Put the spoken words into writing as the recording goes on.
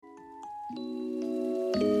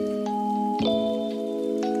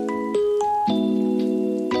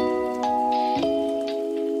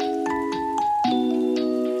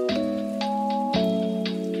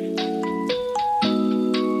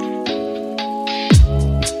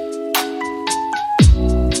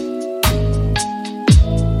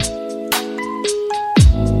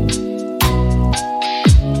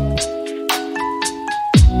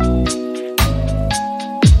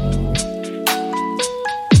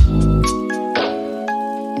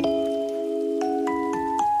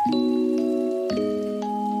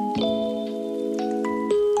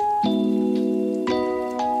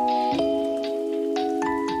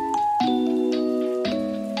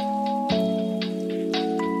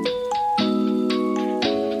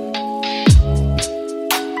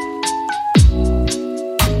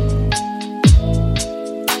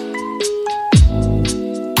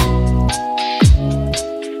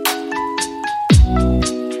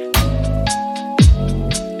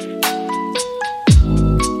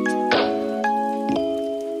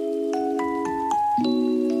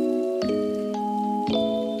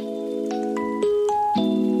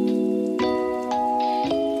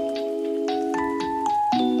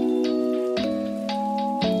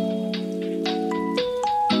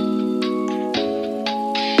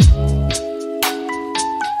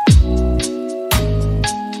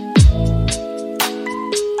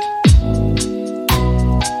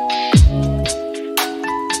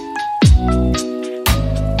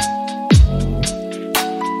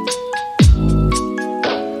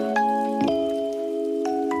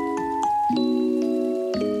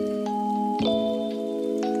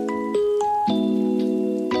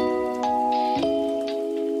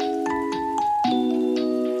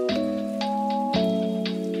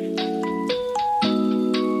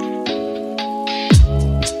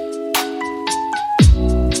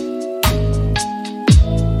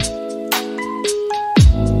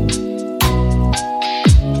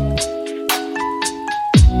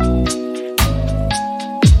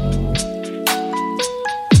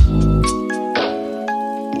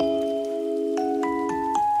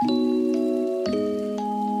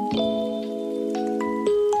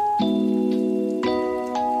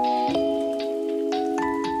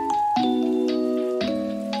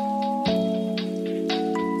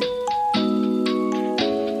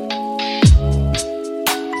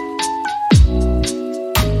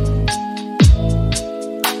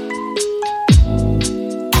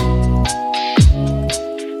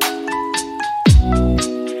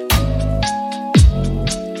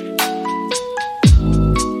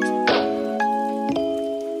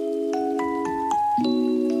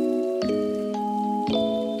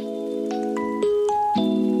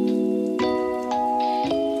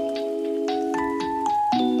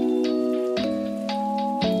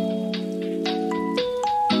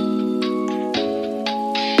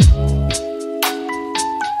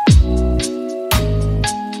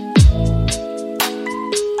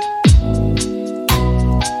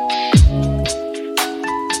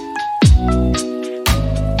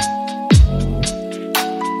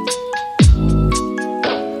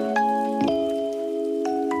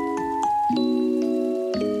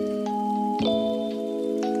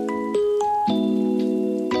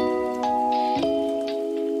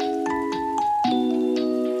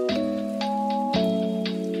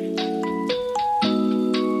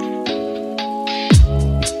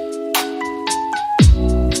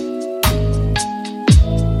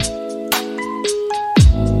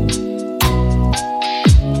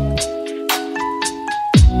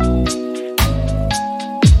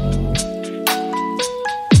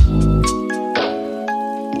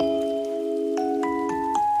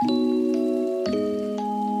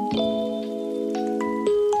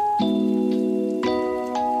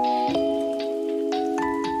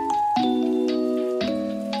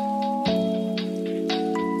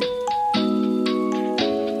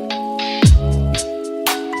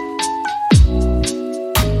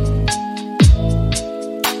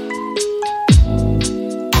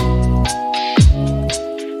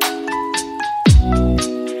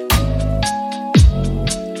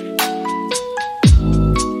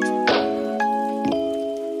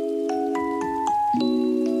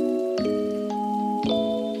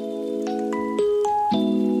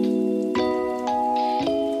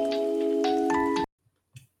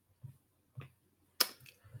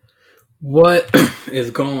What is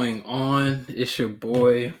going on? It's your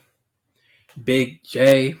boy, Big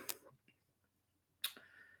J.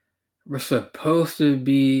 I'm supposed to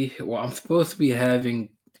be having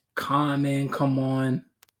Common come on.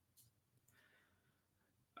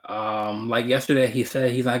 Like yesterday, he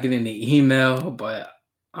said he's not getting the email, but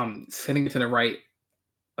I'm sending it to the right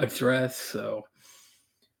address. So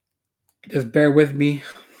just bear with me.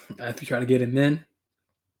 I have to try to get him in.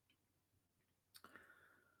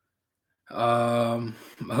 I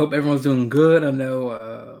hope everyone's doing good. I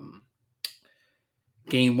know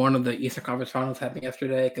game one of the Eastern Conference Finals happened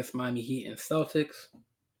yesterday against Miami Heat and Celtics.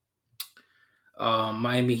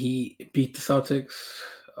 Miami Heat beat the Celtics.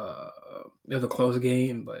 It was a close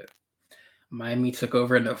game, but Miami took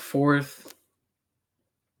over in the fourth.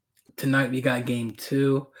 Tonight we got game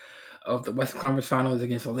two of the Western Conference Finals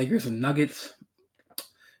against the Lakers and Nuggets.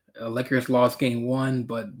 Lakers lost game one,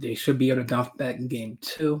 but they should be able to bounce back in game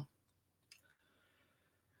two.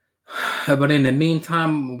 But in the meantime,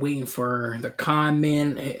 I'm waiting for the con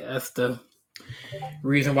man. That's the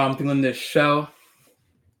reason why I'm doing this show.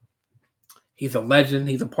 He's a legend.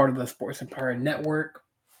 He's a part of the Sports Empire Network.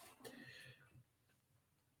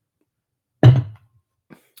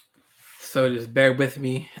 So just bear with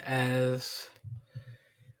me as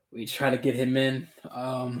we try to get him in.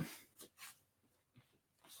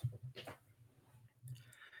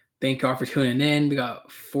 Thank y'all for tuning in. We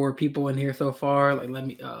got 4 people in here so far. Like, let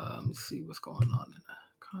me see what's going on in the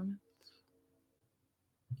comments.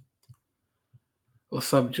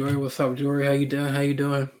 What's up, Jory? What's up, Jory? How you doing? How you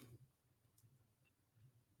doing?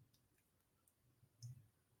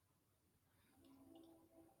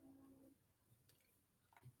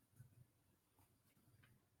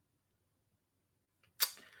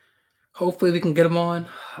 Hopefully we can get him on.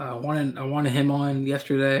 I wanted him on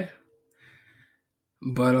yesterday.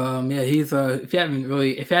 But yeah, he's if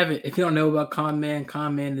you don't know about Con Man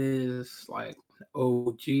is like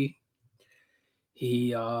OG.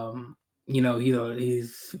 He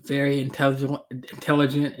he's very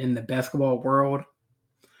intelligent in the basketball world.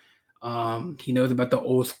 He knows about the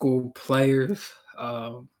old school players.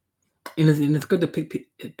 And it's good to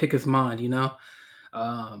pick his mind,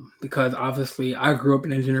 because obviously I grew up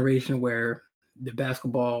in a generation where the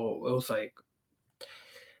basketball, it was like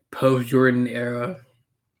post Jordan era,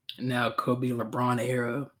 now Kobe LeBron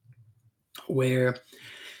era, where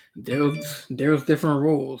there was different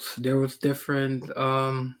rules. There was different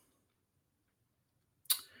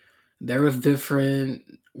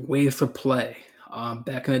ways to play.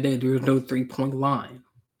 Back in the day, there was no 3-point line.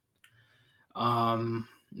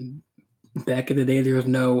 Back in the day, there was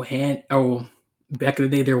no hand. Oh, back in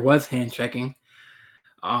the day, there was hand checking.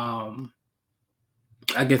 I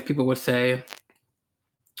guess people would say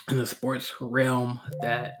in the sports realm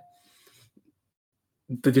that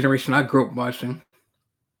the generation I grew up watching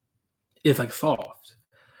is like soft.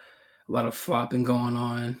 A lot of flopping going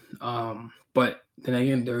on. But then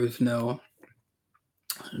again, there is no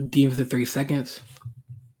defense of 3 seconds.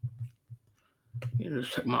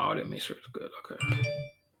 Just check my audio, make sure it's good. Okay.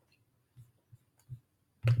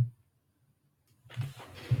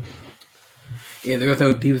 Yeah, there was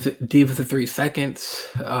no defense of 3 seconds.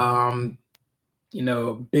 Big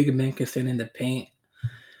men can stand in the paint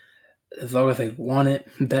as long as they want it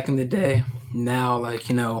back in the day. Now, I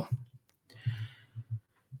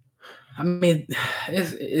mean,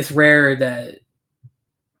 it's rare that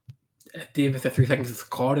defense of 3 seconds is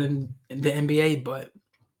called in the NBA, but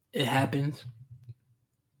it happens.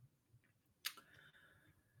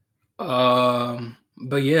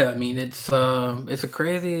 But yeah, I mean, it's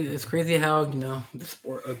crazy how the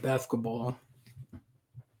sport of basketball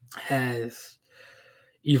has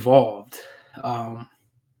evolved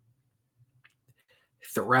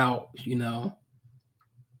throughout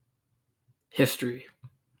history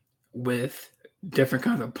with different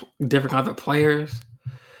kinds of players.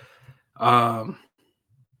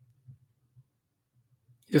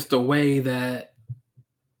 Just the way that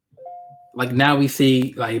like now we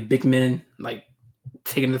see like big men like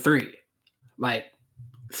taking the 3, like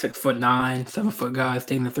 6'9", 7 guys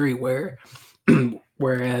taking the 3,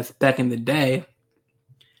 whereas back in the day,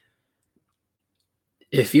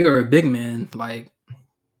 if you're a big man, like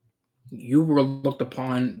you were looked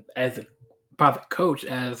upon by the coach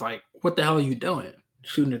as like, what the hell are you doing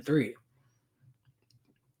shooting a 3?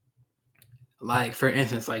 Like, for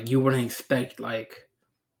instance, like you wouldn't expect like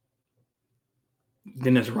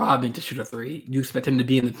Dennis Rodman to shoot a 3. You expect him to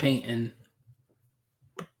be in the paint and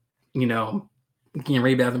getting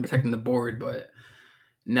rebounds and protecting the board, but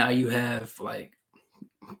now you have like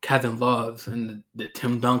Kevin Loves and the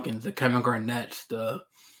Tim Duncans, the Kevin Garnett's, the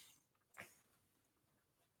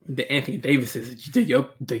Anthony Davises, the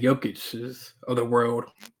Jokic's of the world.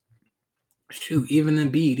 Shoot, even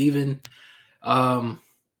Embiid, even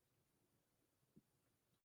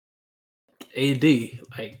AD,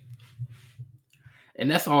 like, and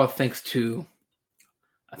that's all thanks to.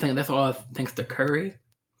 I think that's all thanks to Curry,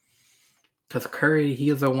 because Curry, he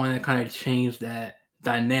is the one that kind of changed that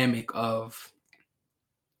dynamic of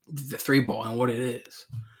the three ball and what it is.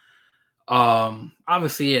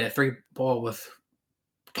 Obviously, yeah, three ball was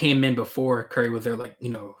came in before Curry was there, like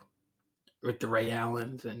with the Ray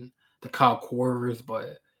Allens and the Kyle Korvers,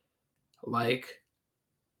 but like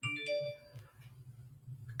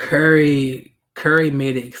Curry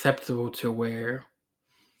made it acceptable to where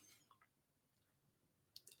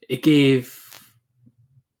it gave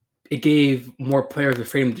more players the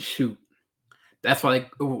freedom to shoot. That's why,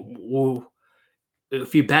 like, well,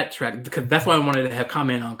 if you backtrack, because that's why I wanted to have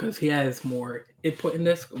comment on, because he has more input in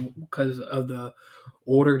this because of the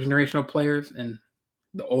older generation of players and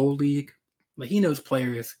the old league. Like he knows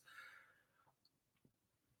players.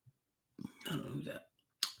 I don't know who that.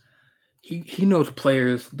 He knows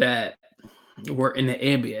players that were in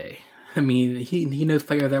the ABA. I mean, he knows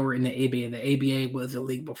players that were in the ABA. The ABA was a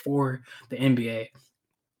league before the NBA.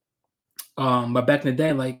 But back in the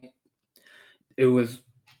day, like it was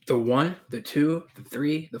the 1, the 2, the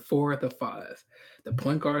 3, the 4, the 5, the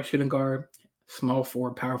point guard, shooting guard, small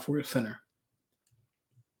forward, power forward, center,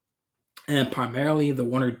 and primarily the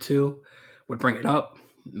 1 or 2 would bring it up.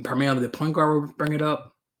 Primarily the point guard would bring it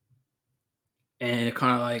up, and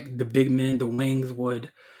kind of like the big men, the wings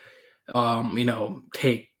would,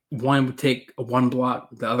 take one would take one block,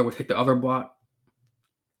 the other would take the other block,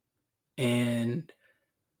 and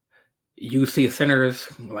you see centers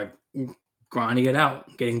like grinding it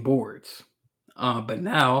out, getting boards. But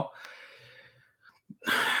now,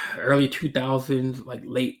 early 2000s, like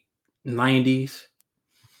late 90s,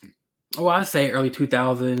 well, I say early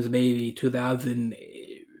 2000s, maybe 2000,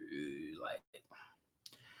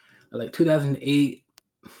 like 2008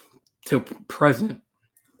 to present,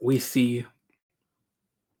 we see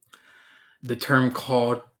the term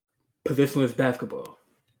called positionless basketball,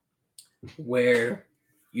 where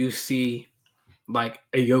you see like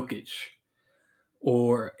a Jokic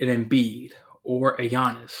or an Embiid or a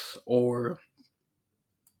Giannis or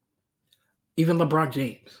even LeBron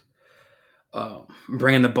James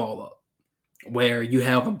bringing the ball up, where you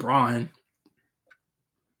have LeBron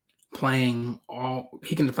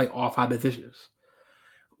he can play all 5 positions.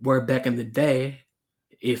 Where back in the day,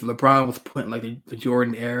 if LeBron was put in like the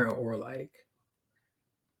Jordan era or like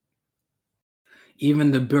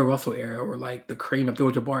even the Bill Russell era or like the Kareem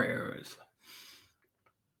Abdul-Jabbar eras,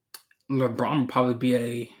 LeBron would probably be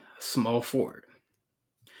a small forward,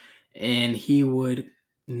 and he would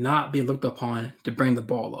not be looked upon to bring the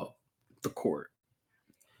ball up the court.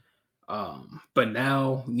 But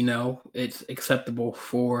now, it's acceptable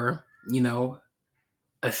for,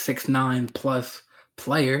 a 6'9" plus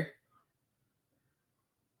player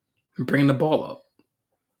bring the ball up.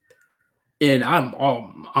 And I'm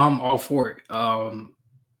all for it.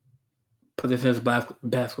 Positions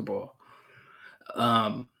basketball.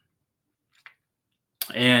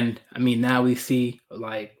 And I mean, now we see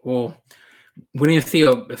like, well, we didn't see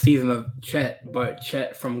a season of Chet, but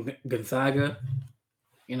Chet from Gonzaga,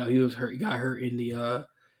 he was hurt. He got hurt in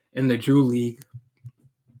the Drew League,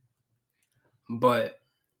 but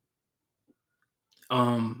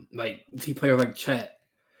like see players like Chet,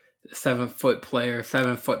 7-foot player,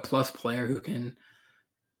 7-foot plus player who can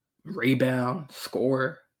rebound,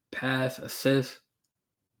 score, pass, assist.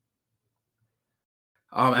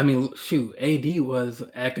 I mean, shoot, AD was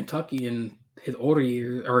at Kentucky in his older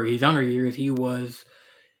years or his younger years. He was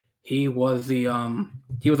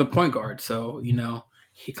a point guard, so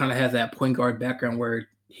he kind of has that point guard background where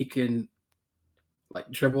he can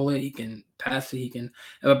like dribble it, he can pass it, he can.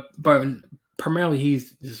 But primarily,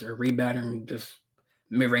 he's just a rebounder, just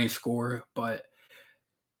mid-range scorer. But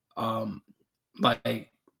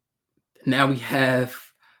like now we have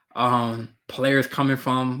players coming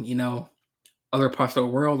from other parts of the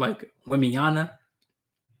world, like Wembanyama.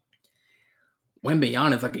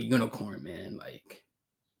 Wembanyama is like a unicorn, man. Like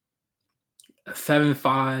a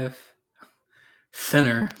 7'5"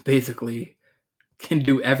 center, basically, can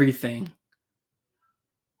do everything.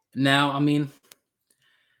 Now, I mean,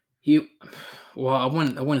 I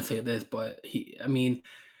wouldn't say this, but I mean,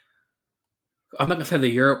 I'm not gonna say the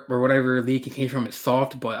Europe or whatever league he came from is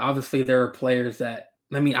soft, but obviously there are players that,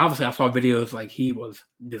 I mean, obviously I saw videos like he was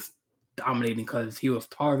just dominating because he was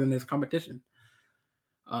taller than this competition.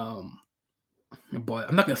 But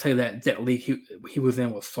I'm not gonna say that league he was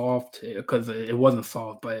in was soft because it wasn't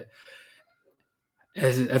soft, but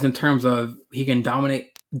as in terms of he can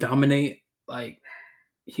dominate, like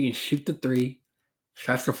he can shoot the 3,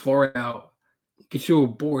 shots the floor out, get you a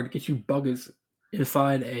board, get you buckets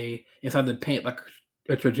inside the paint like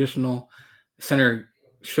a traditional center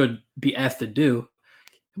should be asked to do.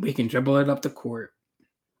 We can dribble it up the court.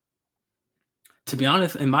 To be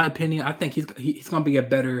honest, in my opinion, I think he's gonna be a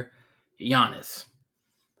better Giannis.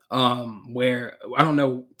 Where I don't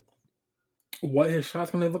know what his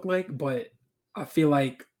shot's gonna look like, but I feel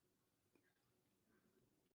like,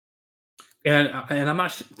 and I'm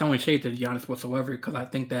not throwing shade to Giannis whatsoever because I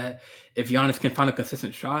think that if Giannis can find a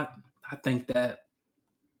consistent shot, I think that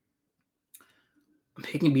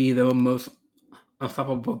he can be the most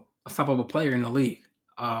unstoppable player in the league.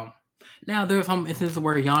 Um, Now there's some instances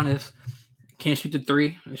where Giannis can't shoot the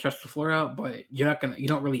three and stretch the floor out, but you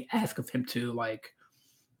don't really ask of him to like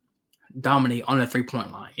dominate on the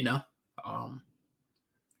 3-point line, you know. Um,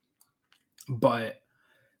 but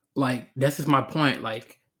like this is my point.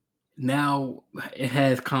 Like now it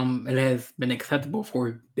has been acceptable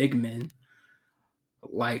for big men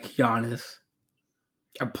like Giannis,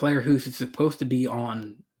 a player who's supposed to be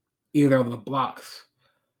on either of the blocks,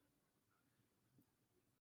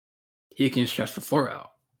 he can stretch the floor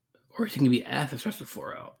out, or he can be asked to stretch the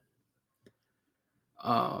floor out.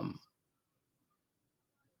 Um,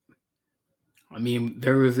 I mean,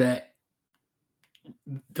 there was the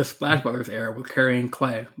Splash Brothers era with Curry and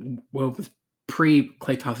Clay, what was pre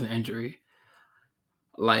Clay Thompson injury.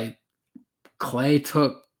 Like Clay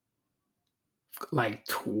took like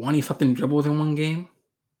 20 something dribbles in one game.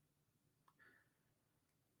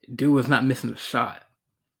 Dude was not missing a shot.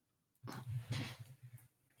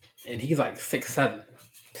 And he's like 6'7",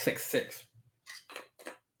 6'6"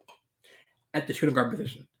 at the shooting guard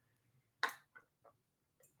position.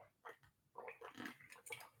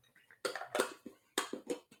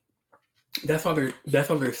 That's why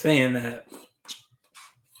they're saying that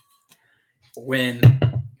when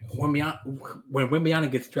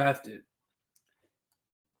Wimbiana gets drafted,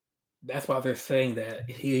 that's why they're saying that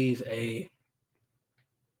he's a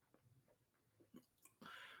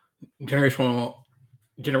generational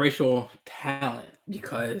generational talent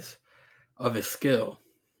because of his skill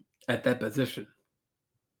at that position.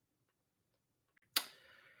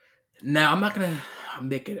 Now, I'm not gonna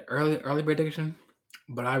make an early prediction,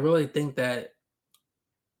 but I really think that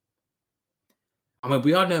I mean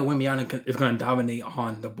we all know Wimbiana is going to dominate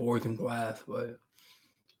on the boards and glass, but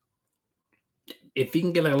if he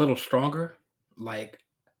can get like a little stronger, like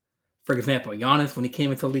for example, Giannis when he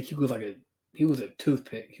came into the league, he was a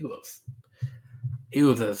toothpick. He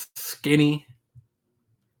was a skinny,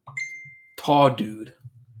 tall dude.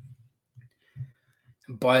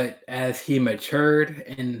 But as he matured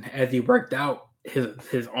and as he worked out,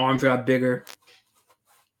 his arms got bigger.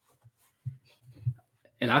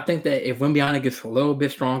 And I think that if Wimbiana gets a little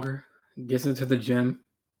bit stronger, gets into the gym,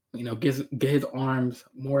 get his arms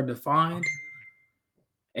more defined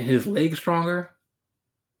and his legs stronger,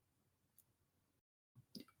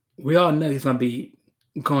 we all know he's gonna be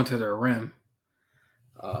going to the rim.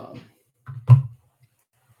 Um,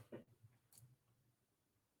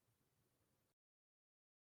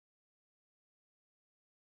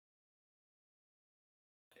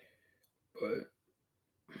 but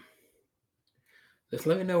just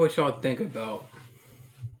let me know what y'all think about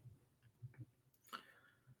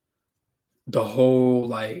the whole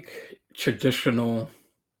like traditional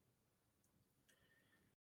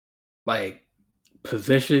like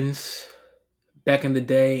positions back in the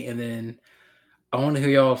day, and then I want to hear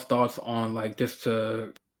y'all's thoughts on like just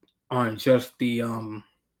the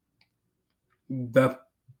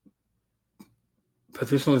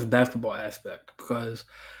positionless basketball aspect because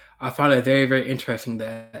I find it very very interesting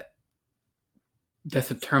that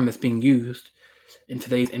that's a term that's being used in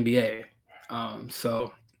today's NBA.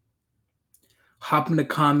 So hop in the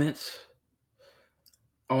comments.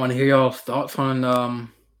 I want to hear y'all's thoughts on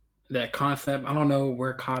that concept. I don't know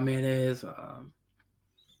where comment is.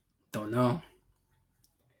 Don't know.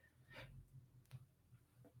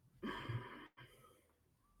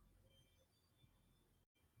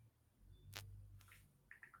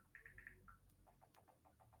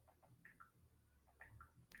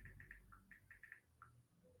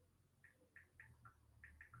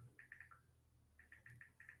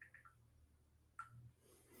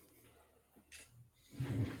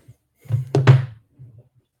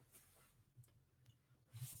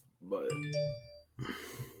 But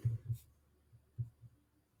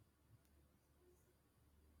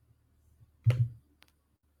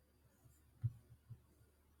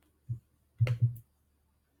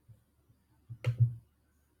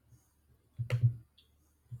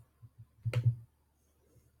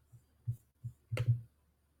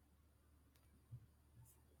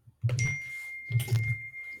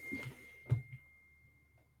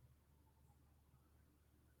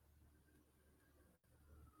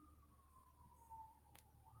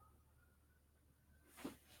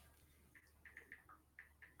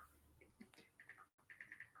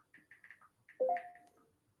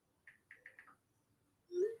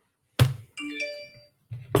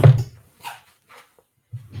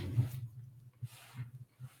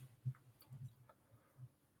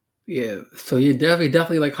Yeah. So you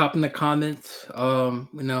definitely like hop in the comments.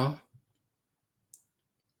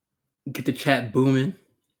 Get the chat booming.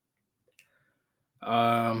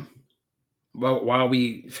 Um, while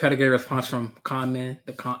we try to get a response from the comment,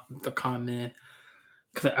 because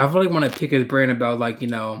I really want to pick his brain about like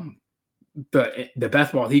the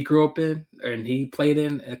basketball he grew up in and he played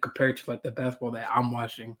in, and compared to like the basketball that I'm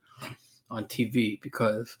watching on TV,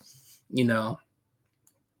 because you know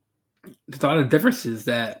there's a lot of differences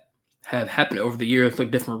that have happened over the years, like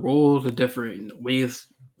different rules, the different ways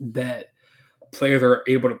that players are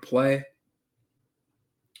able to play.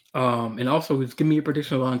 And also, just give me your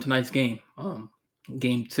predictions on tonight's game.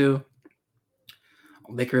 Game two,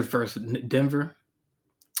 Lakers versus Denver.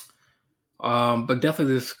 But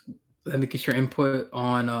definitely, just let me get your input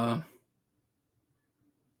on.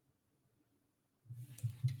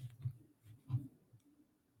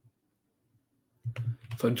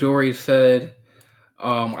 So Jory said,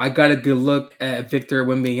 I got a good look at Victor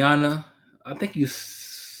Wembanyama. I think you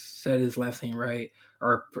said his last name right,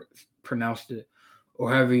 or pronounced it,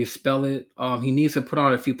 or however you spell it. He needs to put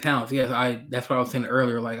on a few pounds. Yes, that's what I was saying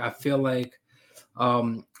earlier. Like I feel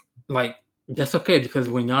um, like that's okay, because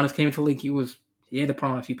when Giannis came into the league, he had to put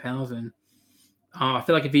on a few pounds, and I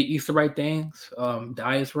feel like if he eats the right things,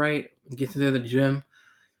 diets right, gets into the gym,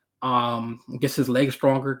 gets his legs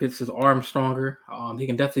stronger, gets his arms stronger, he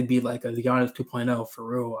can definitely be like a Giannis 2.0 for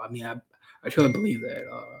real. I mean, I truly believe that.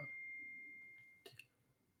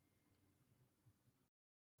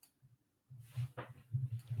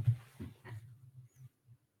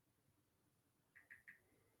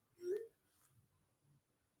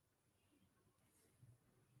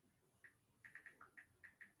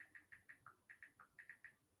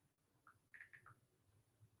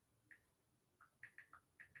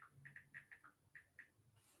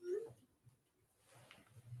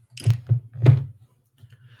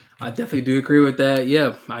 I definitely do agree with that.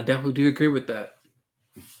 Yeah, I definitely do agree with that.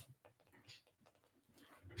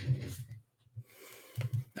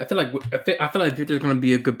 I feel like Victor's gonna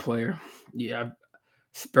be a good player. Yeah,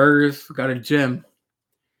 Spurs got a gym.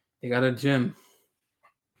 They got a gym.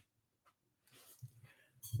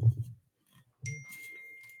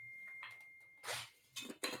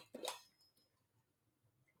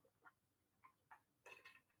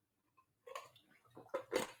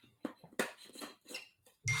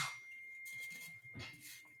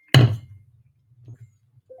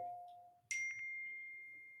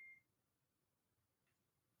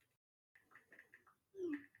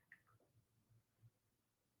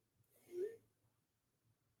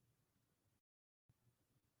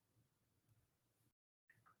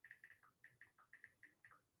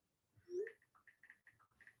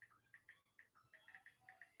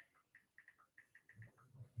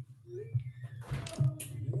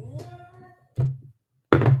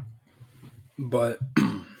 But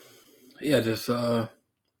yeah, just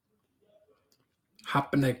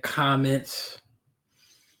hop in the comments.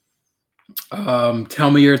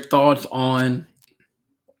 Tell me your thoughts on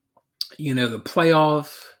the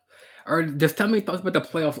playoffs, or just tell me your thoughts about the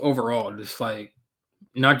playoffs overall. Just like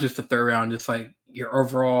not just the third round, just like your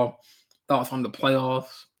overall thoughts on the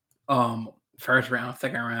playoffs. First round,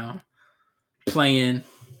 second round, playing.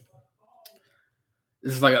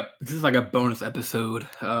 This is like a bonus episode.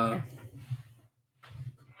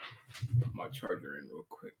 Put my charger in real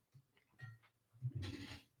quick.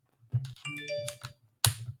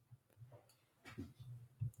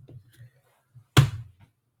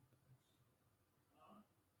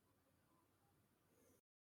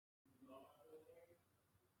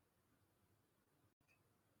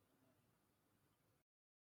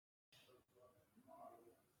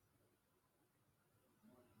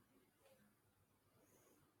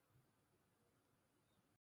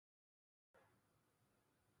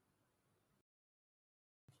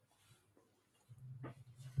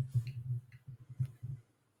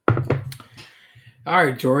 All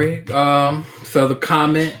right, Jory. So the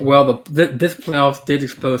comment, well, this playoffs did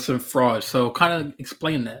expose some fraud. So kind of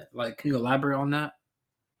explain that. Like, can you elaborate on that?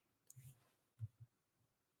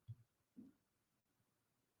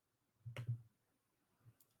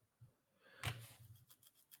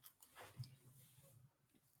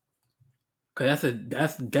 Cause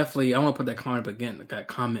that's definitely. I want to put that comment up again. That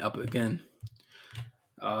comment up again.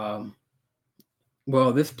 Um,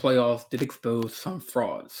 well, this playoffs did expose some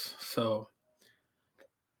frauds. So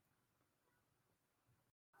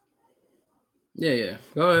yeah, yeah.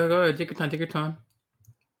 Go ahead. Take your time. Take your time.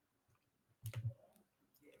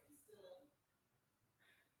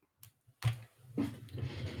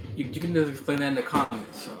 You can just explain that in the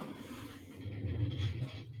comments. So.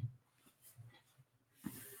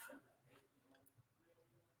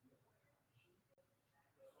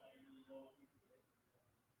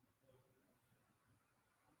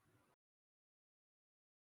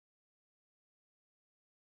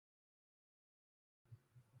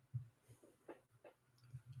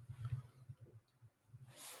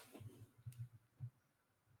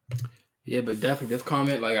 Yeah, but definitely this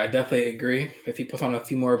comment, like I definitely agree. If he puts on a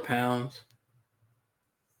few more pounds,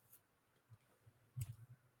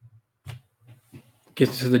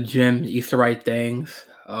 gets to the gym, eats the right things,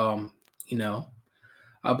 you know,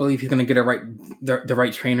 I believe he's gonna get the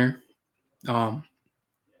right trainer. Um,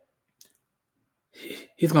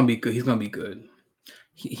 he's gonna be good. He's gonna be good.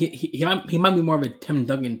 He might be more of a Tim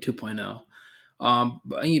Duncan 2.0.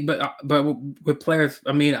 But with players,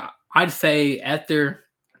 I mean, I'd say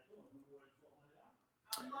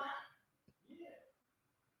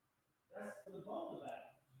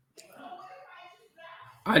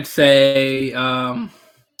I'd say I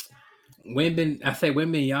say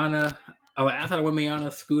Wimbyana. Oh, outside of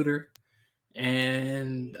Wimbyana, Scooter,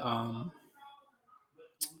 and who's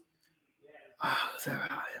that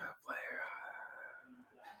Alabama player?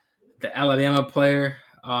 The Alabama player.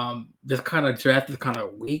 This kind of draft is kind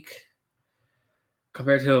of weak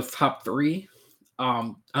compared to those top three.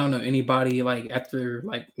 I don't know anybody like after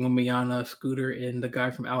like Wimbyana, Scooter, and the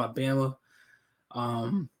guy from Alabama.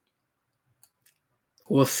 Um,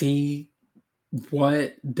 we'll see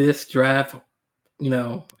what this draft,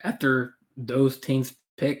 after those teams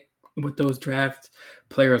pick what those draft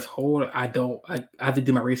players hold. I have to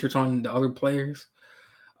do my research on the other players.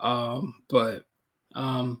 But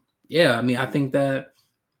yeah, I mean, I think that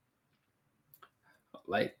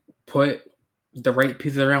like put the right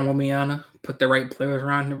pieces around Wemiana, put the right players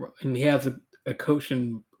around him, and he has a coach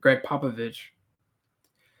in Greg Popovich.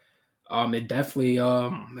 It definitely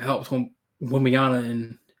helps Wemiana,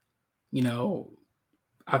 and you know,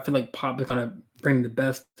 I feel like Pop is gonna bring the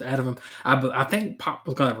best out of him. I think Pop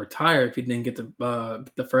was gonna retire if he didn't get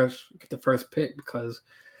the first pick, because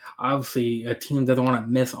obviously a team doesn't want to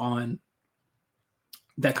miss on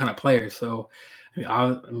that kind of player. So I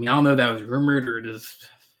don't know if that was rumored or just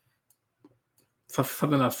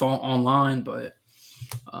something I saw online, but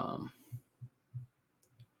um,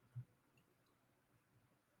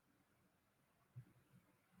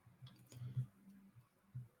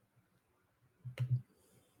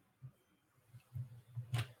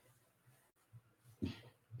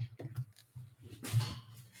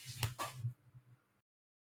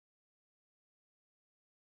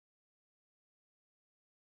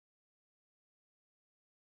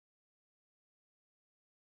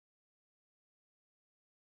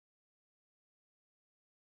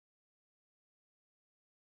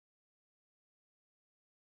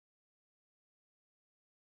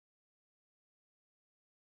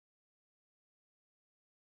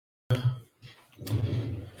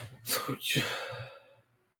 so,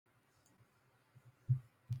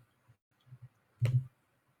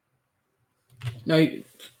 no,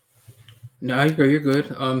 no, you're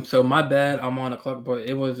good. So my bad, I'm on the clock, but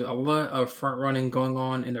it was a lot of front running going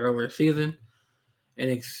on in the earlier season and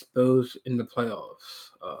exposed in the playoffs.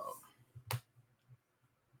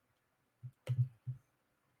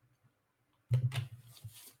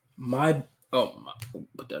 My oh my,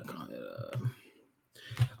 put that comment.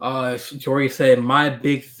 Jory said my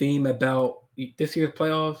big theme about this year's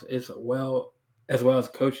playoffs is as well as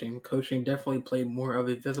coaching. Coaching definitely played more of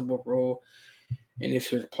a visible role in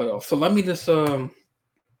this year's playoffs. So let me just for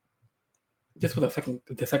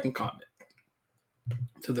the second comment.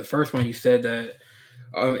 So the first one you said that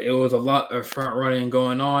it was a lot of front running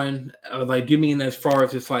going on. I was like, do you mean as far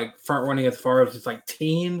as just like front running as far as just like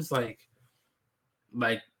teams like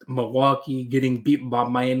Milwaukee getting beat by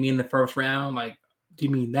Miami in the first round? Like, do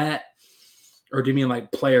you mean that? Or do you mean like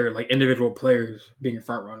individual players being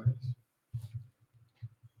front runners?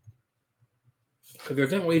 Because there's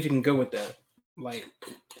different ways you can go with that. Like,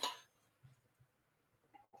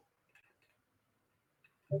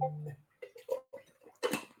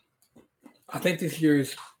 I think a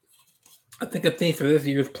thing for this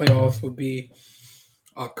year's playoffs would be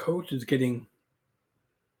coaches getting.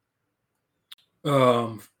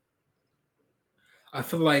 Um, I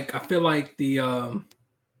feel like the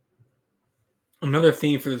another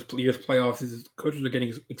theme for this year's playoffs is coaches are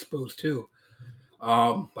getting exposed too.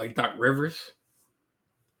 Like Doc Rivers,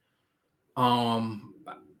 um,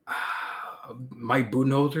 Mike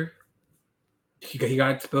Budenholzer, he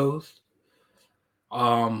got exposed.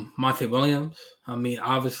 Monte Williams. I mean,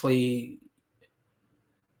 obviously,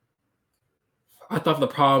 I thought the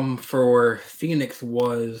problem for Phoenix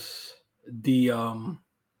was the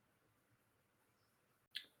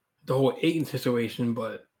whole Aiton situation,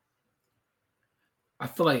 but I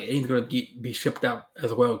feel like Aiton's going to be shipped out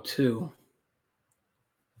as well too.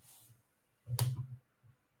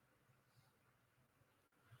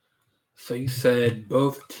 So you said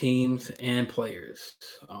both teams and players,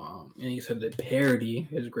 and you said the parity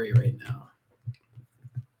is great right now.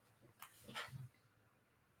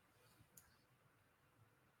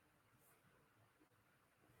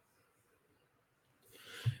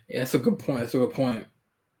 Yeah, that's a good point. That's a good point.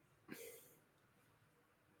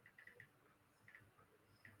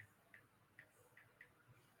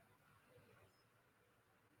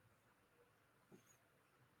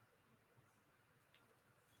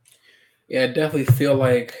 Yeah, I definitely feel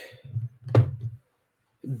like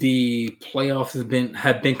the playoffs have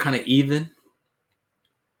been kind of even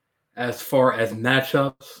as far as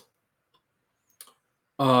matchups.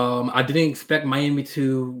 I didn't expect Miami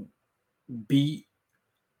to beat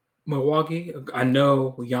Milwaukee. I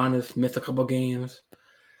know Giannis missed a couple games.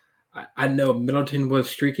 I know Middleton was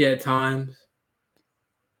streaky at times,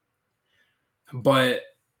 but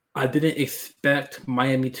I didn't expect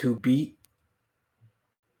Miami to beat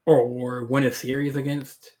or win a series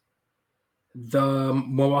against the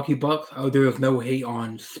Milwaukee Bucks. Oh, there was no hate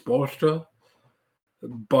on Spoelstra,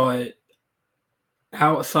 but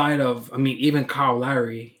outside of, I mean, even Kyle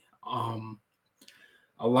Lowry,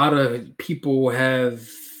 a lot of people have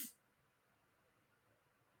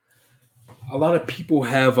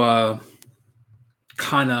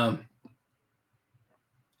kind of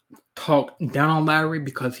talked down on Lowry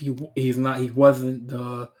because he wasn't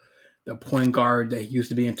the point guard that he used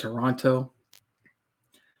to be in Toronto.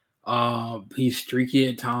 He's streaky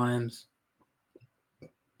at times,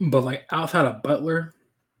 but like outside of Butler,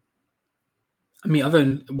 I mean, other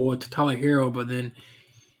than well, to Tyler Hero, but then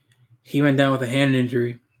he went down with a hand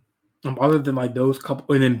injury. Other than like those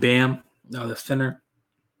couple, and then Bam, the center.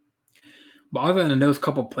 But other than those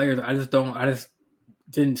couple players, I just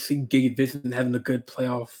didn't see Gabe Vincent having a good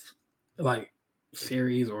playoff like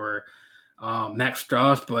series or Max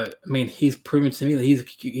Strauss. But I mean, he's proven to me that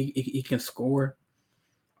he can score.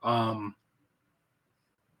 Um,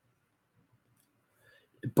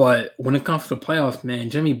 but when it comes to the playoffs, man,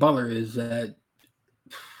 Jimmy Butler is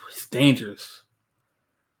it's dangerous.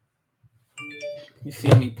 Let me see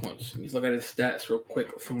how many points. Let's look at his stats real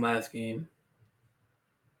quick from last game.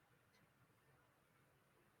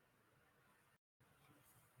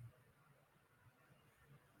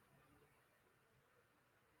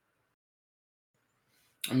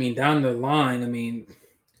 I mean, down the line, I mean,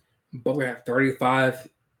 Butler had 35,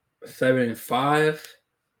 7, and 5.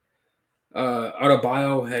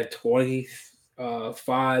 Adebayo had 20,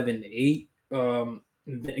 5, and 8.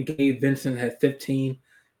 Gabe Vincent had 15,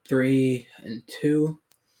 3, and 2.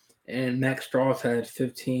 And Max Strauss had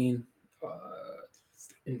 15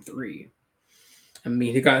 and 3. I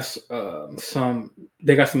mean, they got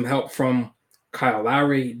some help from Kyle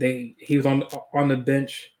Lowry. He was on the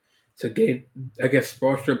bench. So I guess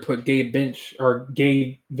Spoelstra put Gabe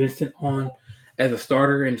Vincent on as a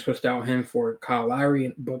starter and switched out him for Kyle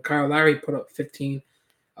Lowry. But Kyle Lowry put up 15,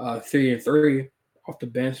 3 and 3 off the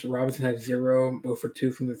bench. Robinson had 0, 0 for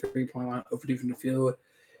 2 from the 3-point line, 0 for 2 from the field.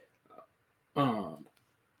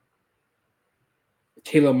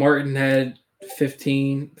 Caleb Martin had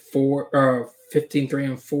 15, 4, 15, 3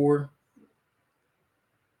 and 4.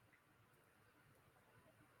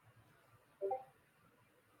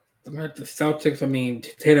 At the Celtics, I mean,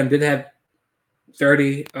 Tatum did have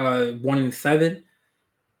 30, 1 and 7.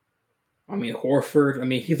 I mean, Horford, I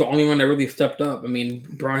mean, he's the only one that really stepped up. I mean,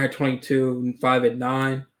 Brown had 22, 5 and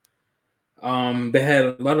 9. They had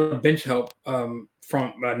a lot of bench help from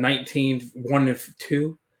 19, 1 and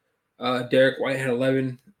 2. Derek White had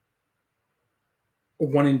 11,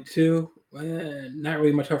 1 and 2. Not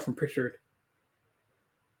really much help from Pritchard.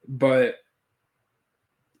 But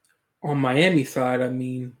on Miami side, I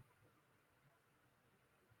mean,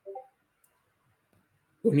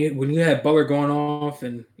 when you had Butler going off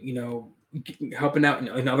and helping out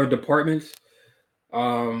in other departments,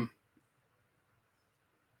 um,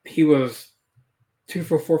 he was 2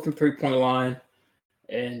 for 4 from 3-point line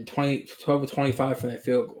and 12 to 25 from that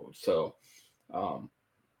field goal. So,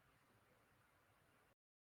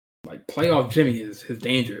 like playoff Jimmy is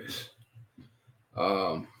dangerous.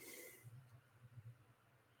 Um,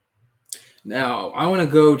 Now I want to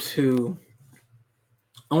go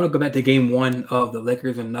back to game 1 of the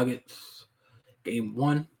Lakers and Nuggets. Game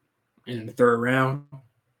 1 in the third round.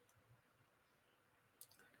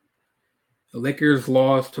 The Lakers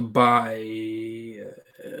lost by it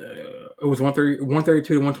was 132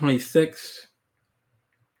 to 126.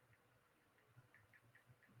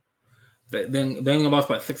 They only lost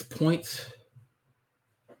by 6 points.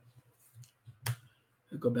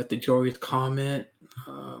 I'll go back to Jory's comment.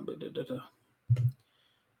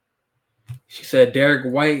 She said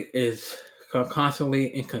Derek White is constantly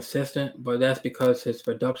inconsistent, but that's because his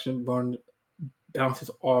production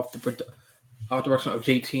bounces off the direction of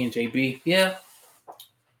JT and JB. Yeah,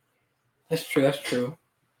 that's true. That's true.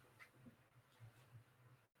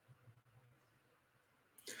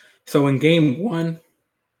 So in game 1,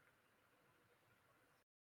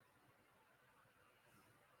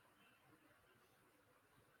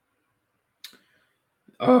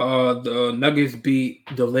 Nuggets beat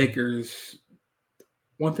the Lakers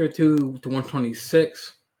 132 to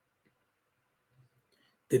 126.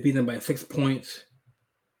 They beat them by 6 points.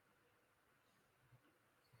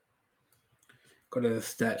 Go to the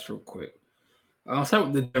stats real quick. I'll start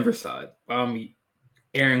with the Denver side.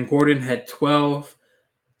 Aaron Gordon had 12,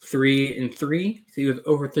 3 and 3. So he was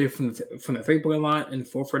over 3 from the 3-point line and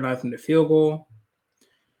 4 for 9 from the field goal.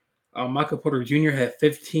 Michael Porter Jr. had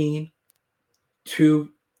 15, 2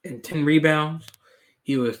 and 10 rebounds.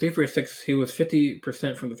 He was 3 for 6. He was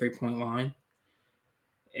 50% from the 3-point line.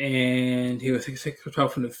 And he was 6 for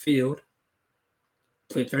 12 from the field.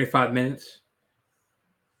 Played 35 minutes.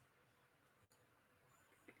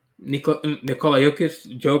 Nikola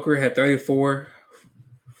Jokic, Joker, had 34,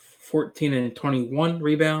 14 and 21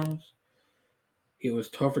 rebounds. He was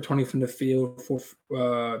 12 for 20 from the field, 3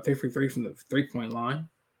 for 3 from the 3-point line.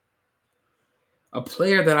 A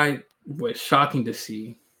player that I was shocking to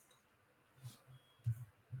see.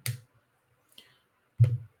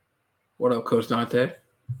 What up, Coach Dante?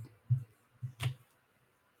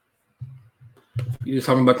 You're just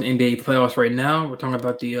talking about the NBA playoffs right now. We're talking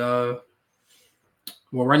about the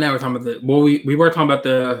right now we're talking about we were talking about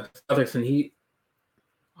the Celtics and Heat.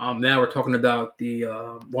 Now we're talking about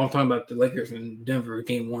I'm talking about the Lakers and Denver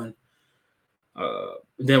game 1.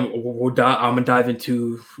 Then I'm gonna dive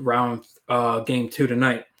into game 2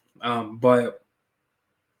 tonight. But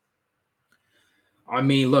I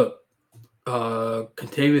mean, look,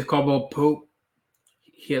 Kentavious Caldwell-Pope,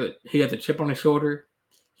 he had the chip on his shoulder.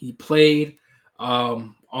 He played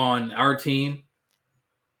on our team.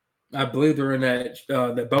 I believe during that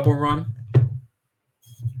bubble run.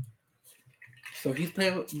 So he's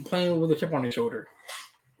playing with a chip on his shoulder.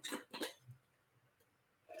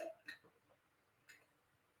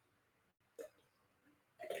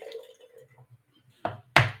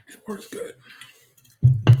 It works good.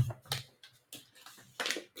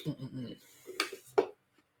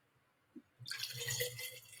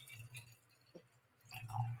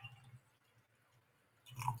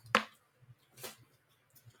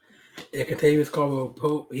 Yeah, Kentavious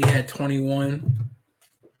Caldwell-Pope, he had 21,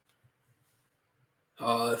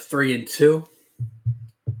 3 and 2.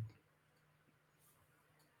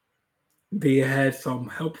 They had some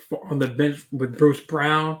help on the bench with Bruce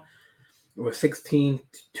Brown. It was 16,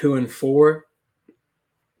 2 and 4.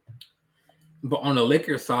 But on the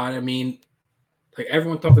Lakers side, I mean, like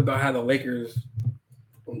everyone talked about how the Lakers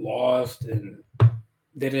lost and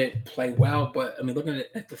they didn't play well. But I mean, looking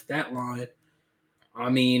at the stat line, I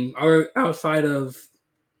mean, outside of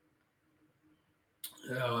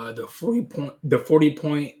the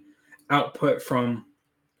 40-point output from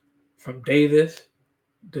Davis,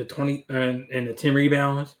 the 20 and the 10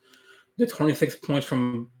 rebounds, the 26 points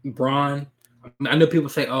from Bron. I know people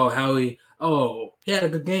say, "Oh, he had a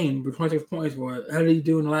good game with 26 points." But how did he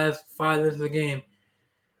do in the last 5 minutes of the game?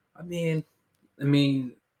 I mean,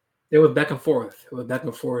 it was back and forth.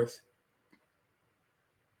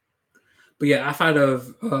 But yeah, outside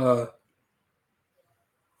of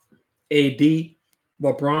AD,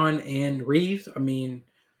 LeBron, and Reeves, I mean,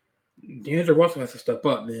 D'Angelo Russell has to step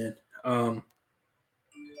up, man.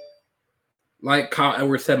 Like Kyle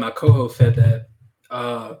Edwards said, my co-host said that.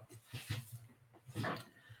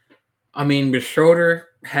 With Schroeder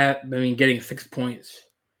getting 6 points.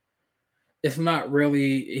 He's not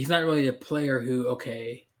really a player who,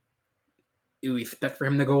 you expect for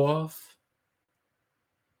him to go off.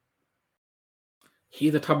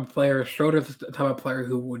 He's the type of player, Schroeder's the type of player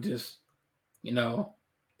who would just,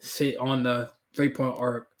 sit on the 3-point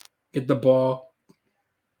arc, get the ball,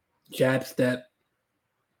 jab step,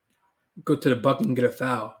 go to the bucket and get a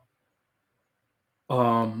foul.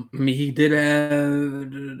 He did have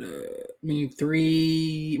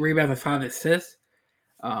 3 rebounds and 5 assists.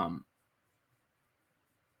 And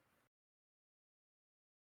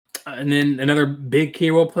then another big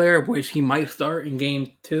key role player, which he might start in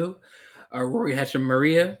game 2, Rory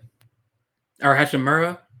Hachimura.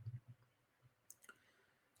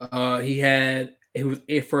 He was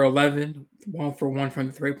 8 for 11, 1 for 1 from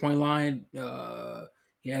the 3-point line.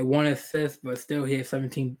 He had 1 assist, but still he had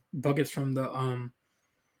 17 buckets from the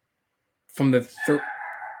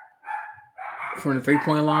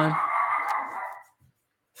 3-point line.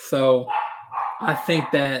 So I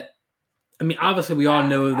think that, obviously we all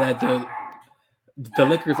know that the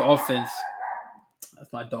Lakers offense.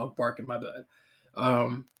 That's my dog barking. My bad.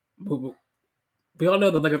 We all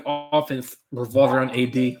know the Lakers offense revolves around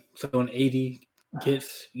AD. So when AD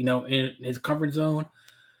gets in his comfort zone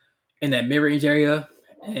in that mid-range area,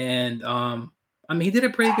 and he did a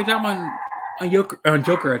pretty good job on Joker.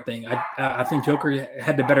 I think Joker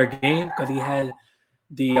had the better game because he had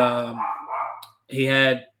the He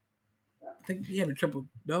had, I think he had a triple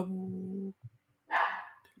double.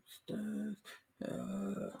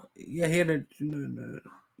 Yeah, he had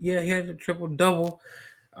a triple double.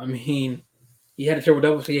 I mean, he had a triple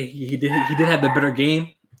double, so he did have the better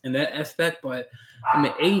game in that aspect. But I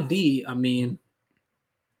mean, AD, I mean,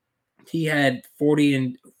 he had 40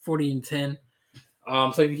 and 10.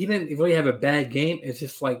 So he didn't really have a bad game. It's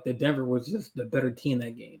just like the Denver was just the better team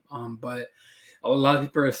that game. But a lot of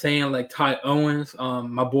people are saying like Ty Owens,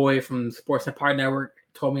 my boy from Sports Empire Network,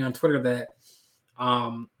 told me on Twitter that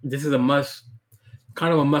this is a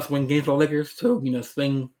must-win game for the Lakers to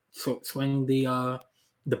swing the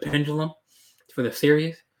pendulum for the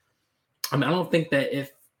series. I mean, I don't think that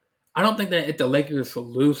if the Lakers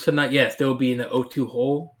lose tonight, yes, they'll be in the 0-2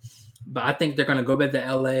 hole. But I think they're going to go back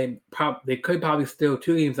to LA. They could probably steal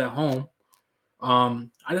 2 games at home. I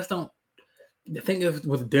just don't. The thing is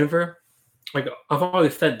with Denver, like I've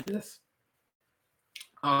always said this.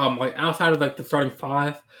 Like outside of like the starting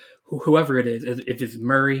 5, whoever it is, if it's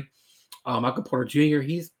Murray, Michael Porter Jr.,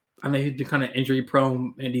 he's been kind of injury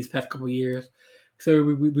prone in these past couple of years, so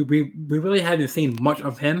we really haven't seen much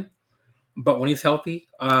of him. But when he's healthy,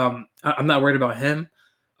 I'm not worried about him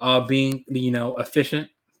being efficient.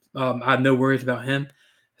 I have no worries about him.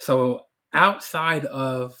 So outside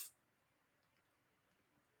of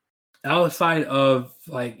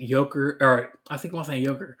like Joker, or I think I'm saying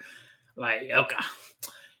Joker, like Yoka,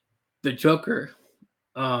 the Joker.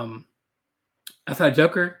 Outside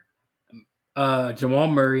Joker, Jamal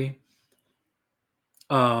Murray,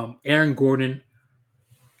 Aaron Gordon.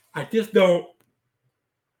 I just don't.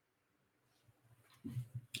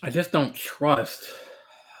 Trust.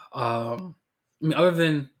 I mean, other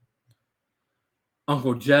than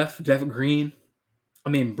Uncle Jeff Green. I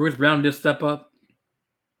mean, Bruce Brown did step up.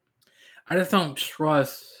 I just don't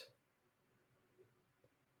trust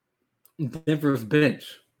Denver's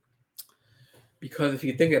bench because if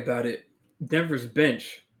you think about it, Denver's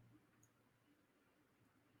bench.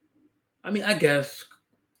 I mean, I guess.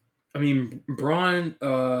 I mean, Braun.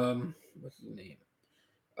 What's his name?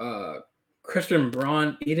 Christian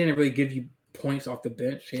Braun. He didn't really give you points off the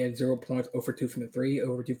bench. He had 0 points, over 2 from the 3,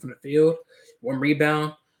 over 2 from the field, 1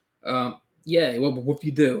 rebound. Yeah, what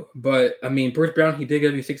you do? But I mean, Bruce Brown, he did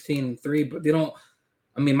give you 16 and 3, but they don't.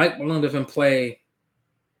 I mean, Mike Malone doesn't play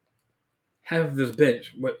half of this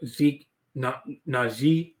bench. What Zeke,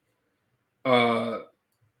 Najee,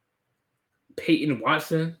 Peyton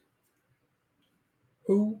Watson,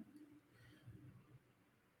 who,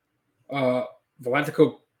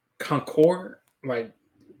 Valentico Concord, like,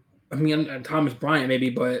 I mean, Thomas Bryant maybe,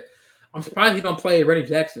 but I'm surprised he don't play Reggie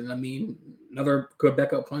Jackson. I mean, another good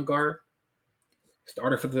backup point guard,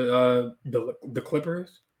 starter for the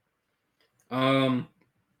Clippers. But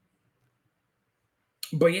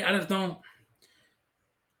yeah, I just don't.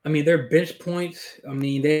 I mean, their bench points. I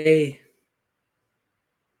mean, they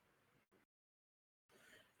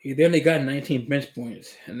only got 19 bench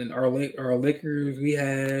points, and then our Lakers, we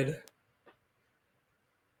had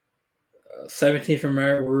 17 from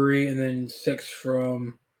Murray, and then 6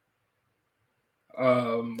 from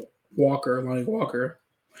Lonnie Walker.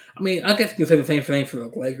 I mean, I guess you can say the same thing for the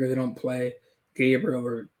Lakers. They don't play Gabriel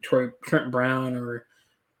or Trent Brown or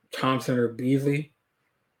Thompson or Beasley,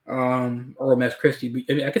 or Max Christie.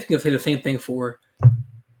 I mean, I guess you can say the same thing for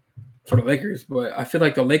the Lakers, but I feel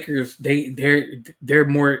like the Lakers they have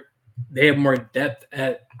more depth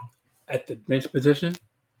at the bench position.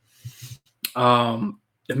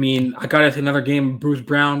 I mean, I gotta say another game, Bruce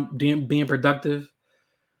Brown being productive.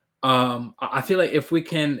 I feel like if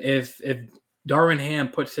Darvin Ham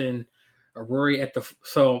puts in a Rory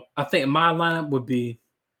so I think my lineup would be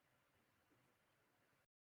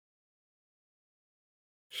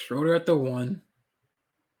Schroeder at the 1,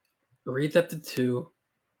 Reed at the 2,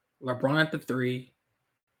 LeBron at the 3,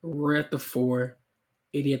 Rory at the 4,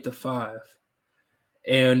 AD at the 5.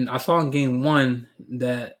 And I saw in game 1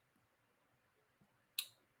 that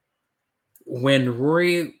when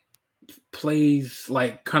Rory plays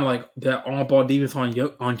like kind of like that on-ball defense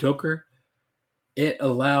on Joker, it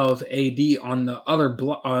allows AD on the other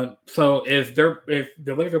block. So if the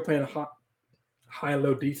Lakers are playing a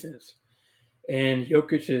high-low defense, and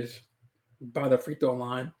Jokic is by the free throw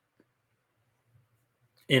line,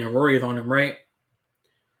 and Rory is on him, right?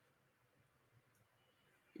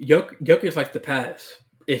 Jokic likes to pass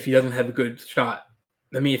if he doesn't have a good shot.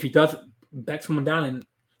 I mean, if he does back someone down, and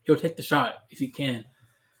he'll take the shot if he can.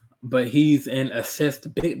 But he's an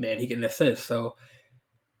assist big man. He can assist. So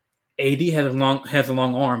AD has a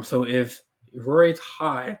long arm. So if Rory's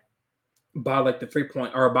high by like the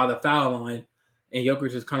 3-point or by the foul line, and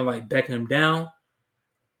Jokic is kind of like backing him down,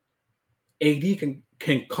 AD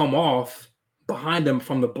can come off behind them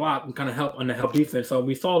from the block and kind of help on the help defense. So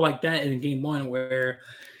we saw like that in game one where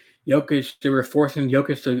they were forcing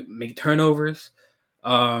Jokic to make turnovers.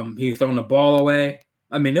 He was throwing the ball away.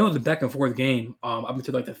 I mean, it was a back and forth game up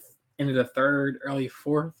until like the end of the third, early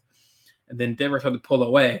fourth, and then Denver started to pull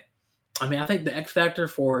away. I mean, I think the X factor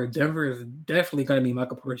for Denver is definitely going to be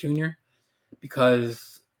Michael Porter Jr.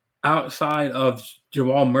 because outside of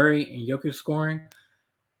Jamal Murray and Jokic scoring,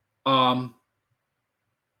 I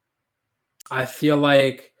feel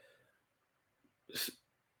like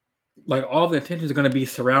all the attention is going to be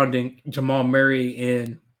surrounding Jamal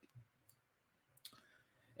Murray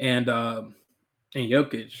and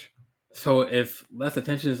Jokic. So if less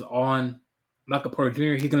attention is on Michael Porter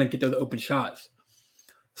Jr., he's going to get those open shots.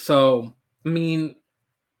 So, I mean,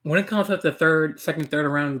 when it comes to the second, third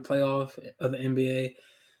round of the playoffs of the NBA,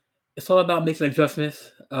 it's all about making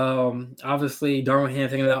adjustments. Obviously, Darvin Ham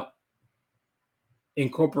thinking about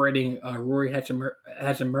incorporating Rory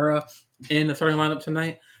Hachimura in the starting lineup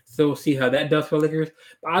tonight. So we'll see how that does for the Lakers.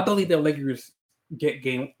 But I believe the Lakers get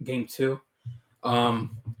game two. It'll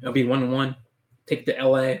be 1-1. Take to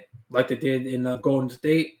LA like they did in Golden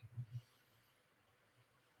State.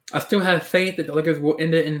 I still have faith that the Lakers will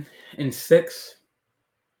end it in 6.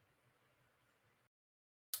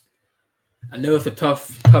 I know it's a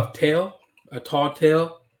tough tale, a tall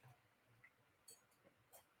tale.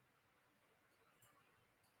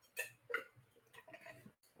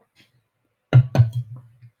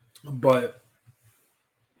 But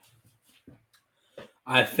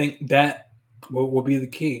I think that will be the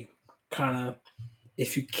key. Kind of,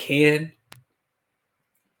 if you can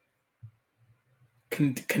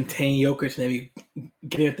contain Jokic, maybe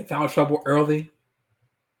get into foul trouble early.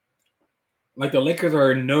 Like the Lakers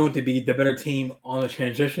are known to be the better team on the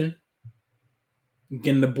transition,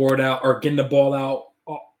 getting the ball out,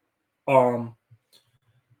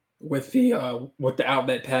 with the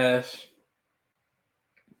outlet pass,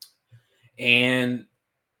 and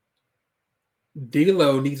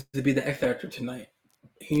D'Lo needs to be the X factor tonight.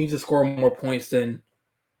 He needs to score more points than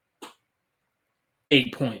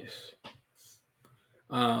 8 points.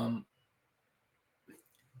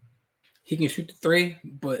 He can shoot the 3,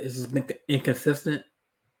 but it's been inconsistent.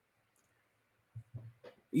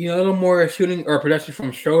 A little more shooting or production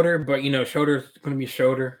from Schroeder, but Schroeder's going to be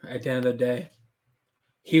Schroeder at the end of the day.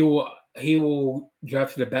 He will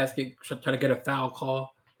drive to the basket, try to get a foul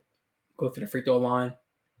call, go to the free throw line.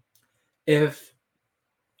 If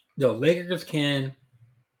the Lakers can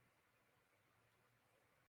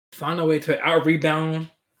find a way to out-rebound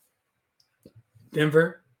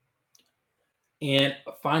Denver and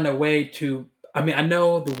find a way to – I mean, I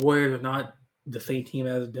know the Warriors are not the same team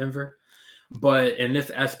as Denver, but in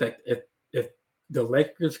this aspect, if the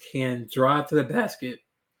Lakers can drive to the basket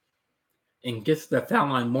and get to the foul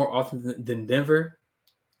line more often than Denver,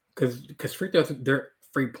 because free throws, they're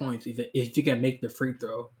free points if you can make the free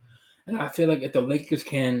throw. And I feel like if the Lakers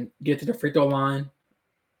can get to the free throw line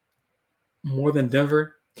more than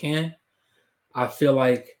Denver can, I feel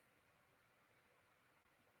like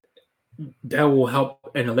that will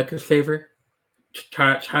help in the Lakers' favor.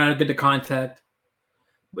 Trying to get the contact.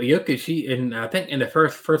 But Jokic, I think in the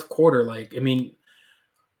first quarter, in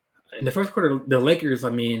the first quarter, the Lakers,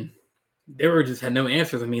 they just had no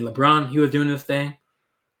answers. LeBron, he was doing his thing.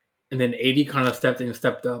 And then AD kind of stepped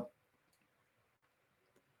up.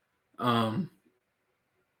 But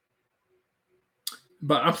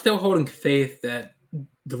I'm still holding faith that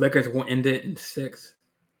the Lakers will end it in 6.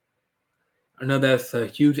 I know that's a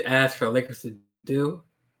huge ask for the Lakers to do,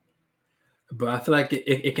 but I feel like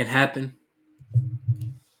it can happen.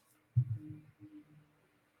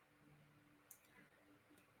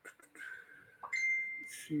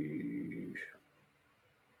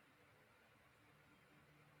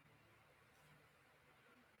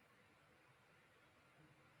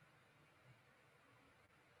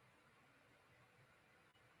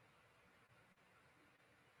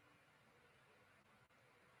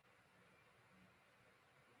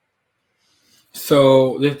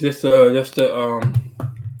 So just a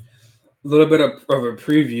little bit of a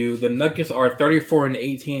preview. The Nuggets are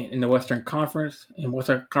 34-18 in the Western Conference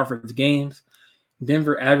games.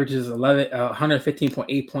 Denver averages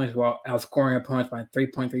 115.8 points while outscoring opponents by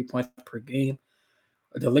 3.3 points per game.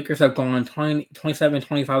 The Lakers have gone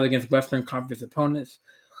 27-25 against Western Conference opponents.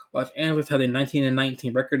 Los Angeles had a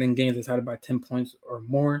 19-19 record in games decided by 10 points or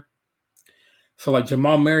more. So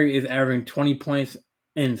Jamal Murray is averaging 20 points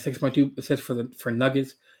and 6.2 assists for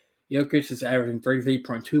Nuggets. Jokic is averaging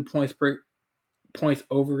 33.2 points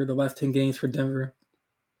over the last 10 games for Denver.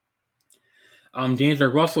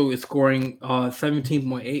 D'Angelo Russell is scoring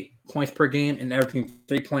 17.8 points per game and averaging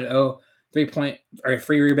 3 point or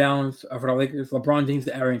 3 rebounds for the Lakers. LeBron James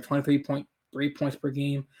is averaging 23.3 points per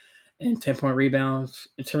game and 10 rebounds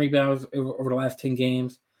over the last 10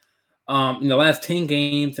 games. In the last 10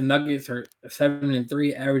 games, the Nuggets are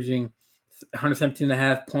 7-3, averaging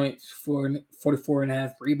 117.5 points,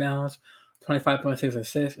 44.5 rebounds, 25.6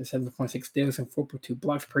 assists, and 7.6 steals, and 4.2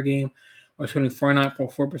 blocks per game, while shooting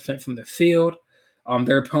 49.4% from the field.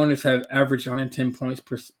 Their opponents have averaged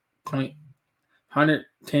 110.6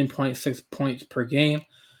 points per game.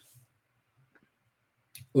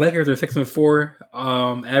 Lakers are 6-4,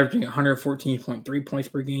 averaging 114.3 points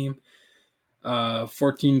per game,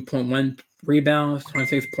 14.1 rebounds,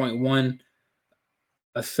 26.1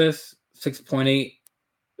 assists, 6.8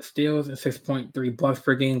 steals, and 6.3 blocks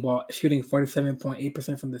per game, while shooting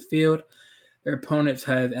 47.8% from the field. Their opponents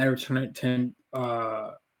have averaged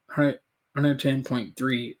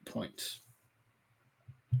 110.3 points.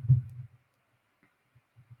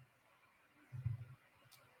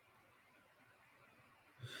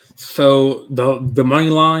 So the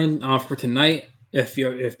money line for tonight, if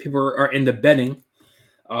people are into betting,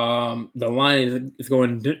 the line is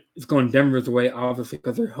going Denver's way, obviously,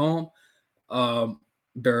 because they're home.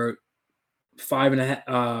 They're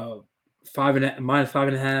 5.5,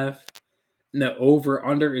 -5.5. And the over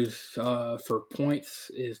under is for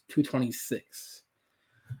points is 226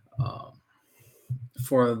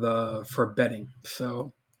 for betting.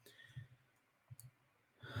 So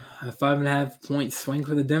a 5.5 point swing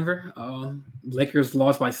for the Denver. Lakers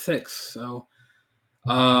lost by 6. So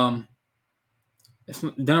they're not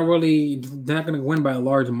going to win by a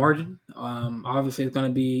large margin. Obviously, it's going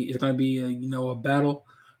to be a battle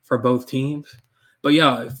for both teams. But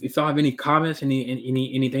yeah, if y'all have any comments,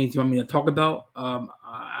 any things you want me to talk about,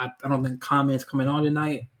 I don't think comments coming on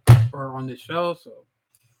tonight or on this show. So,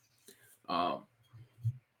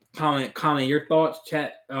 comment your thoughts,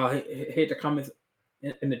 chat. Hit the comments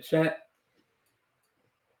in the chat.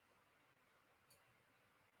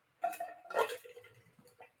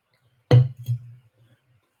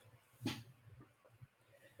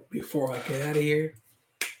 Before I get out of here.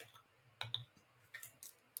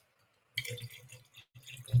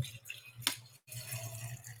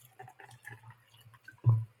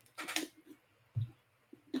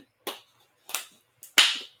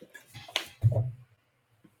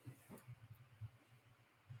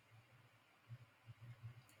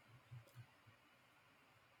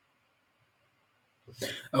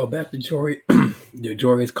 Oh, back to Jory's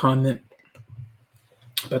comment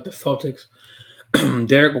about the Celtics.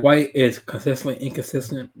 Derek White is consistently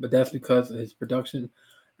inconsistent, but that's because of his production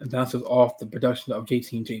and bounces off the production of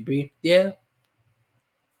JT and JB. Yeah.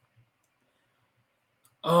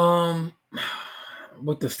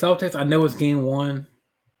 With the Celtics, I know it's game 1.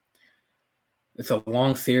 It's a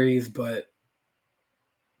long series, but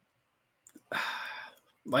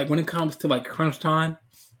like when it comes to like crunch time,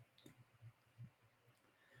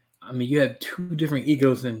 I mean, you have two different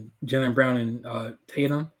egos in Jaylen Brown and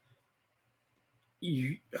Tatum.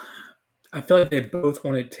 I feel like they both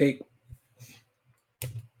want to take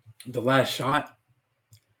the last shot,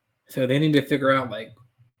 so they need to figure out like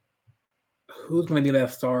who's going to be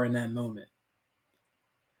that star in that moment.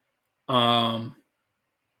 I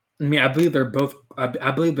mean, I believe they're both.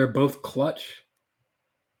 I believe they're both clutch,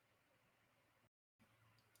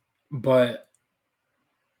 but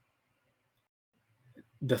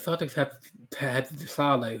the Celtics have to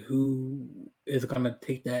decide like who is going to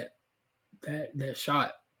take that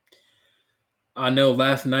shot. I know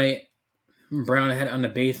last night Brown had on the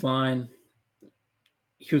baseline.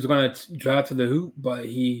 He was going to drive to the hoop, but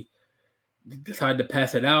he decided to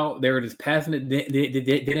pass it out. They were just passing it. They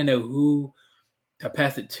didn't know who to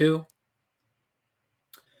pass it to.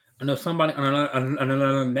 I know somebody on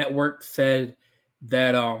another network said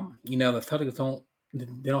that the Celtics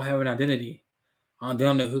don't have an identity. They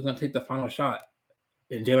don't know who's going to take the final shot.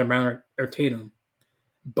 And Jaylen Brown or Tatum.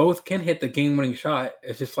 Both can hit the game-winning shot.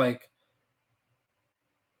 It's just like,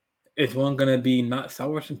 is one going to be not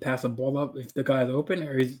selfish and pass the ball up if the guy's open,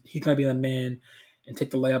 or is he going to be the man and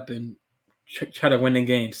take the layup and try to win the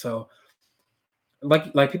game? So,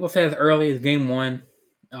 like people said early, it's game 1.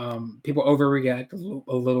 People overreact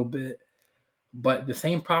a little bit, but the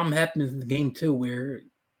same problem happens in game 2 where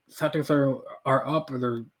Celtics are up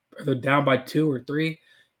or they're down by 2 or 3,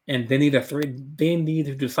 and they need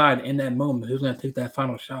to decide in that moment who's going to take that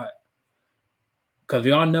final shot. Because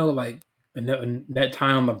we all know, like in that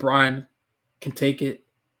time, LeBron can take it,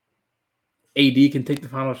 AD can take the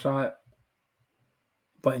final shot,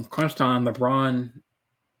 but in crunch time, LeBron,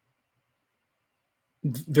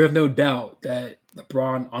 there's no doubt that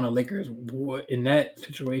LeBron on the Lakers in that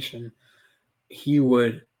situation, he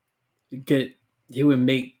would be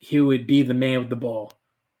the man with the ball.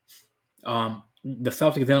 The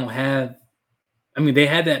Celtics, they don't have. I mean, they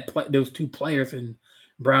had those two players in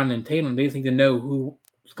Brown and Tatum. They just need to know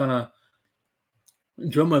who's gonna.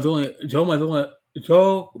 Joe Mazzulla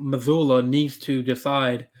needs to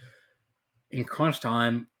decide in crunch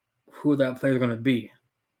time who that player is going to be.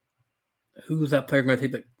 Who's that player going to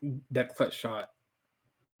take that clutch shot?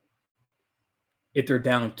 If they're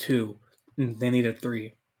down 2, they need a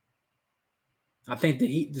 3. I think the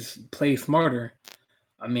Heat just play smarter.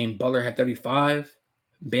 I mean, Butler had 35.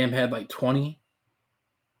 Bam had like 20.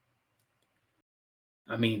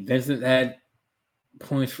 I mean, Vincent had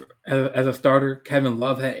points as a starter. Kevin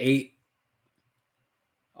Love had 8.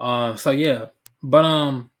 So yeah, but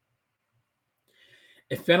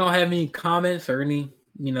if I don't have any comments or any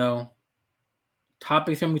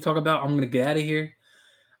topics we talk about, I'm gonna get out of here.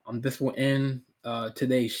 This will end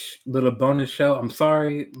today's little bonus show. I'm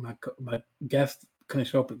sorry, my guest couldn't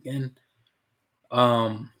show up again.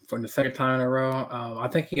 For the second time in a row. I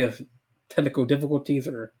think he has technical difficulties,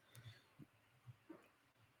 or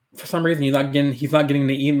for some reason he's not getting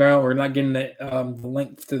the email or not getting the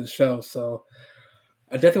link to the show. So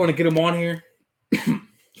I definitely want to get him on here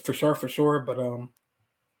for sure. But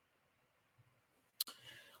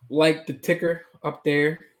like the ticker up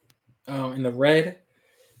there in the red,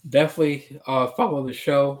 definitely follow the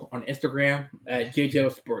show on Instagram at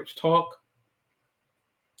JJO Sports Talk.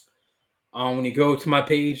 When you go to my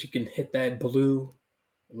page, you can hit that blue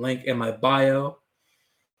link in my bio,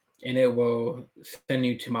 and it will send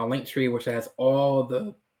you to my link tree, which has all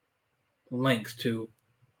the links to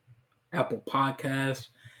Apple Podcasts,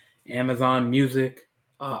 Amazon Music,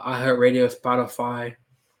 iHeartRadio, Spotify.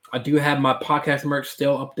 I do have my podcast merch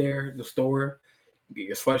still up there, the store. You get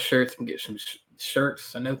your sweatshirts, you can get some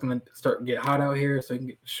shirts. I know it's going to start to get hot out here, so you can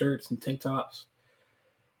get shirts and tank tops.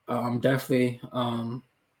 Definitely...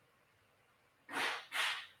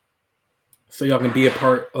 so y'all can be a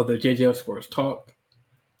part of the JJO Sports Talk.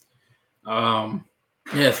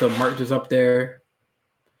 So merch is up there.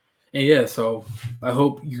 And yeah, so I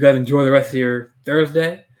hope you guys enjoy the rest of your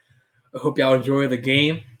Thursday. I hope y'all enjoy the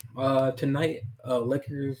game tonight.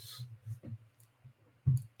 Lakers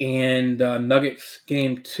and Nuggets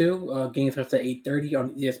game 2. Game starts at 8:30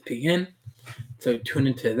 on ESPN. So tune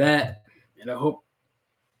into that. And I hope,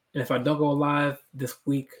 and if I don't go live this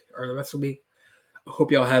week or the rest of the week, I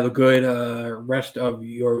hope y'all have a good rest of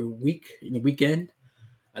your weekend.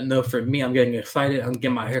 I know for me, I'm getting excited. I'm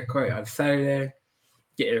getting my hair cut on Saturday,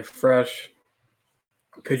 getting it fresh,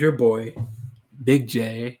 because your boy, Big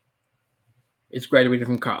J, is graduating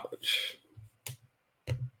from college.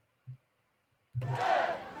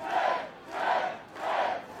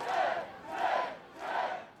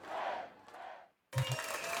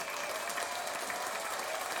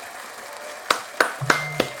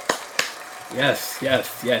 Yes.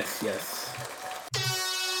 That's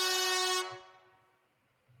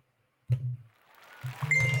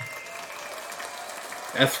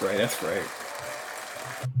right.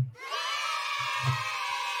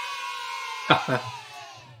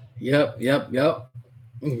 Yep.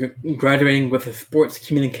 Graduating with a sports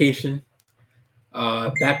communication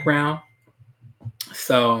background.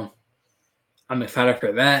 So I'm excited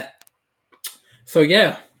for that. So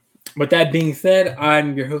yeah. With that being said,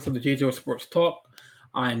 I'm your host of the JJO Sports Talk.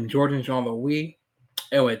 I'm Jordan Jean-Louis.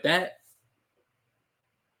 And with that,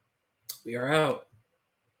 we are out.